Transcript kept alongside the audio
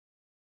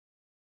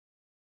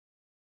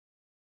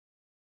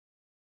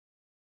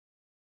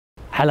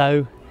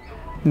Hello,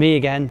 me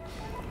again,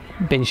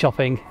 been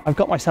shopping. I've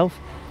got myself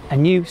a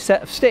new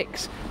set of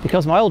sticks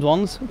because my old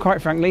ones,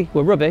 quite frankly,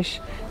 were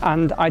rubbish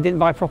and I didn't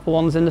buy proper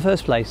ones in the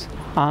first place.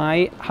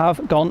 I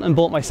have gone and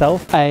bought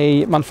myself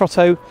a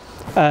Manfrotto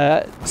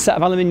set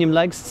of aluminium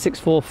legs,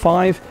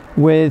 645,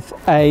 with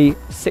a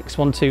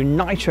 612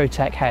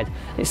 Nitrotech head.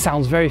 It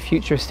sounds very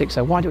futuristic,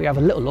 so why don't we have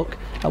a little look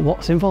at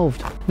what's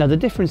involved? Now, the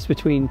difference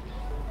between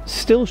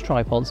stills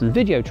tripods and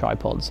video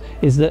tripods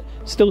is that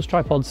stills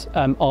tripods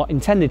are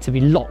intended to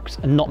be locked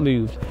and not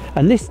moved,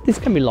 and this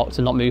can be locked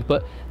and not moved,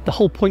 but the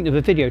whole point of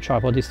a video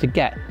tripod is to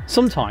get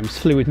sometimes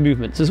fluid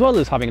movements as well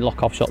as having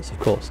lock-off shots, of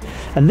course,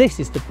 and this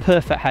is the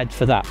perfect head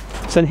for that.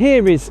 So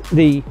here is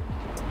the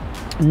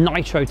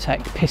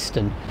Nitrotech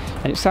piston,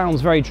 and it sounds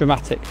very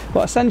dramatic,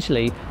 but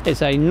essentially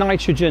it's a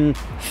nitrogen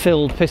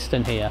filled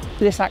piston here.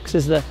 This acts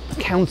as the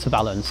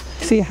counterbalance.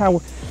 See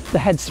how the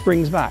head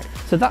springs back?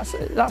 So that's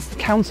the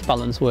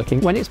counterbalance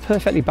working. When it's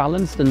perfectly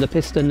balanced and the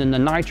piston and the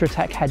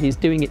Nitrotech head is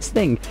doing its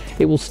thing,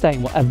 it will stay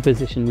in whatever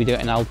position we do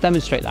it, and I'll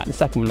demonstrate that in a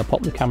second when I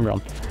pop the camera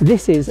on.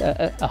 This is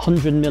a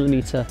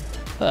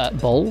 100mm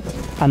bowl,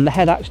 and the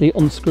head actually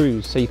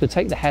unscrews, so you could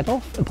take the head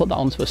off and put that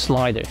onto a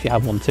slider if you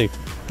have one too.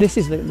 This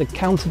is the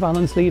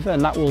counterbalance lever,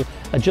 and that will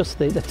adjust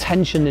the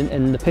tension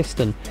in the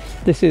piston.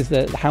 This is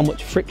how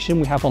much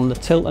friction we have on the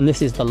tilt, and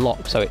this is the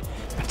lock, so I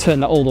turn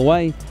that all the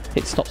way,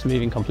 it stops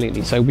moving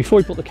completely. So before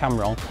we put the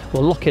camera on,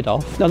 we'll lock it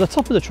off. Now, the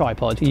top of the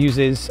tripod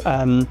uses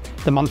the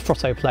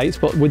Manfrotto plates,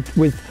 but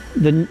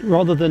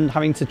rather than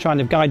having to try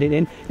and guide it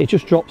in, it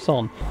just drops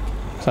on.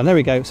 So there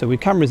we go. So with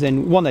cameras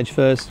in, one edge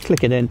first,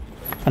 click it in,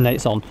 and then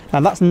it's on.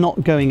 Now, that's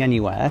not going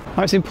anywhere.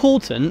 Now, it's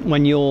important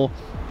when you're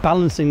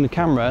balancing the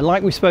camera,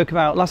 like we spoke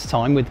about last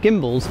time with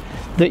gimbals,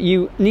 that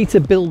you need to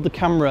build the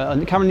camera,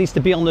 and the camera needs to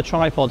be on the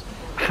tripod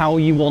how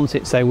you want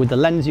it. So with the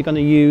lens you're going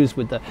to use,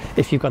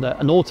 if you've got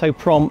an auto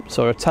prompt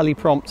or a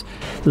teleprompt.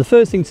 So the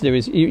first thing to do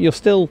is you're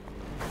still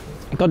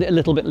got it a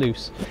little bit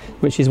loose,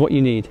 which is what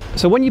you need.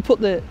 So when you put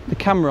the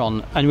camera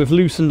on and we've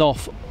loosened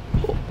off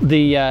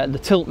the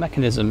tilt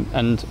mechanism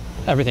and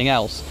everything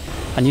else,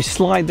 and you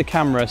slide the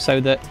camera so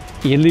that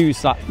you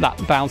lose that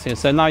bouncing.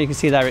 So now you can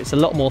see there it's a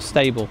lot more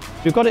stable.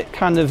 We've got it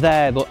kind of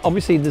there, but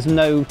obviously there's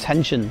no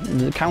tension.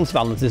 The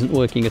counterbalance isn't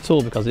working at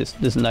all because you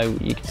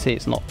can see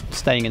it's not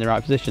staying in the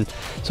right position.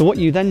 So what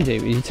you then do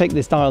is you take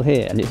this dial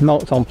here, and it's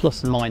marked on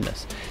plus and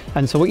minus.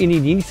 And so what you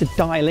need to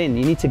dial in,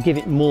 you need to give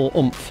it more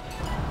oomph.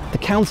 The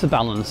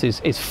counterbalance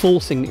is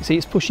forcing, see,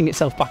 it's pushing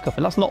itself back up,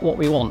 and that's not what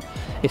we want.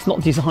 It's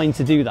not designed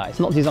to do that. It's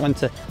not designed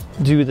to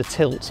do the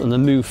tilt and the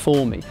move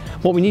for me.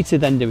 What we need to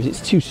then do is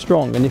it's too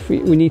strong, and if we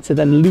need to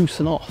then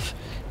loosen off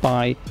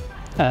by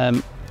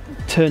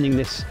turning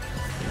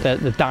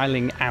the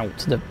dialing out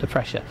the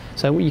pressure.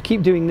 So you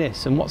keep doing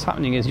this, and what's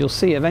happening is you'll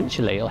see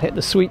eventually it'll hit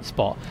the sweet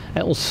spot, and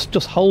it'll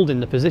just hold in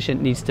the position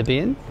it needs to be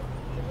in.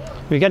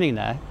 We're getting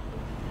there.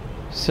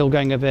 Still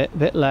going a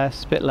bit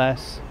less.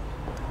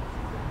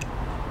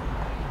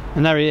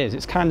 And there it is,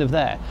 it's kind of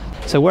there.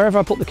 So wherever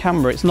I put the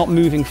camera, it's not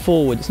moving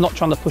forward, it's not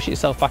trying to push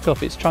itself back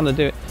up, it's trying to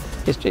do it,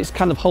 it's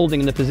kind of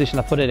holding in the position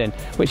I put it in,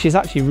 which is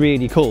actually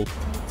really cool.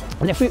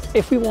 And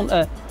if we want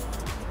a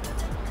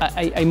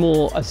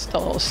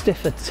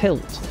stiffer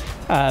tilt,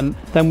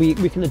 then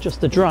we can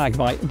adjust the drag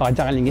by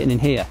dialing it in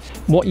here.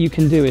 What you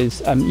can do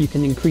is you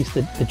can increase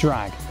the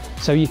drag,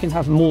 so you can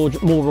have more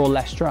or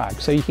less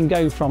drag. So you can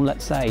go from,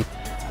 let's say,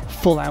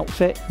 full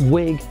outfit,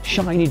 wig,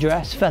 shiny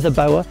dress, feather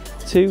boa,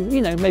 to,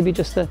 you know, maybe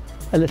just a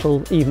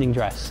little evening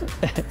dress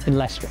in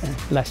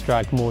less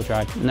drag, more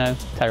drag. No,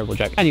 terrible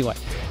joke. Anyway,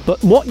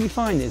 but what you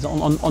find is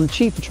on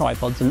cheaper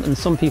tripods, and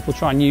some people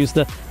try and use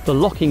the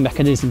locking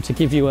mechanism to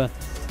give you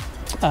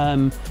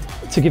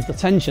to give the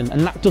tension,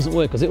 and that doesn't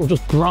work because it will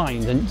just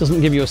grind and it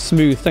doesn't give you a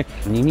smooth thing.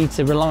 And you need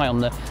to rely on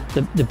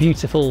the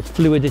beautiful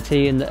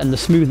fluidity and the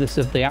smoothness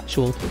of the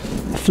actual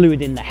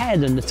fluid in the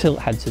head and the tilt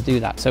head to do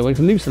that. So we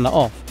can loosen that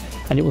off,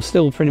 and it will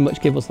still pretty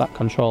much give us that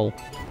control.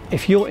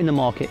 If you're in the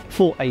market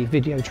for a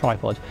video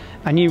tripod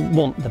and you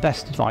want the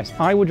best advice,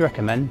 I would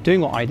recommend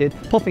doing what I did,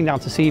 popping down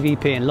to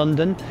CVP in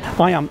London.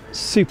 I am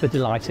super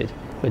delighted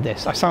with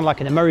this. I sound like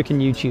an American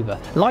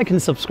YouTuber. Like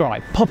and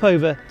subscribe. Pop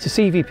over to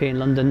CVP in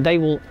London. They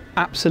will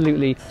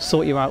absolutely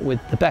sort you out with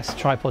the best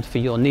tripod for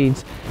your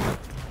needs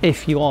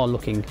if you are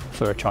looking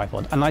for a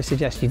tripod. And I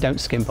suggest you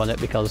don't skimp on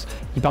it, because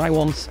you buy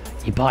once,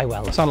 you buy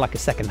well. I sound like a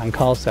second-hand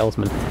car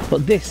salesman,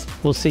 but this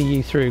will see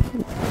you through.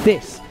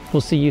 This will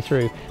see you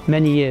through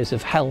many years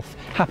of health,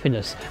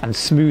 happiness, and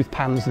smooth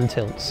pans and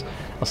tilts.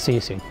 I'll see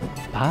you soon.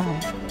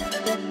 Bye.